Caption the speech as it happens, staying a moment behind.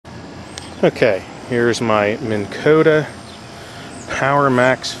Okay, here's my MinnKota Power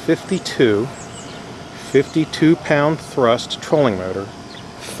Max 52 52-pound thrust trolling motor,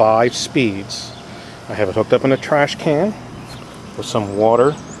 5 speeds. I have it hooked up in a trash can with some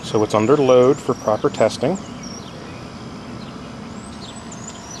water so it's under load for proper testing.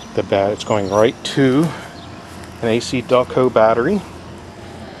 It's going right to an AC Delco battery.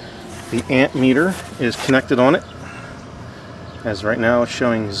 The amp meter is connected on it, as right now it's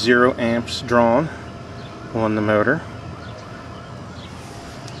showing 0 amps drawn on the motor.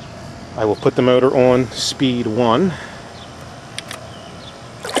 I will put the motor on speed 1.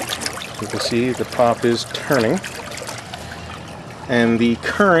 You can see the pop is turning, and the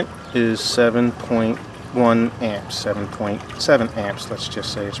current is 7.1 amps, 7.7 amps, let's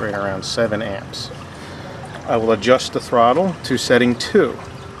just say it's right around 7 amps. I will adjust the throttle to setting 2.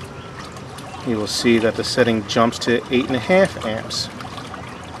 You will see that the setting jumps to 8.5 amps.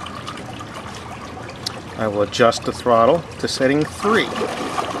 I will adjust the throttle to setting 3.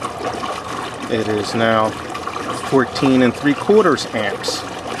 It is now 14.75 amps.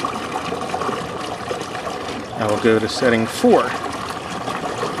 I will go to setting 4.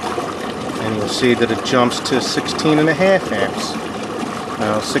 And you'll see that it jumps to 16.5 amps.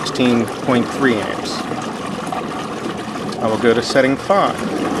 Now 16.3 amps. I will go to setting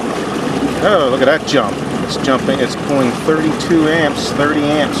 5. Oh, look at that jump. It's jumping, it's pulling 32 amps, 30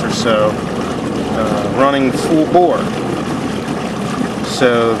 amps or so, running full bore.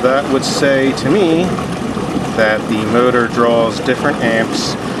 So that would say to me that the motor draws different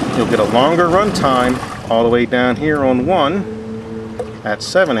amps. You'll get a longer run time all the way down here on 1 at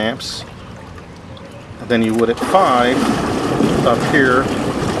 7 amps than you would at 5 up here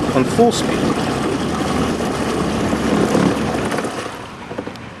on full speed.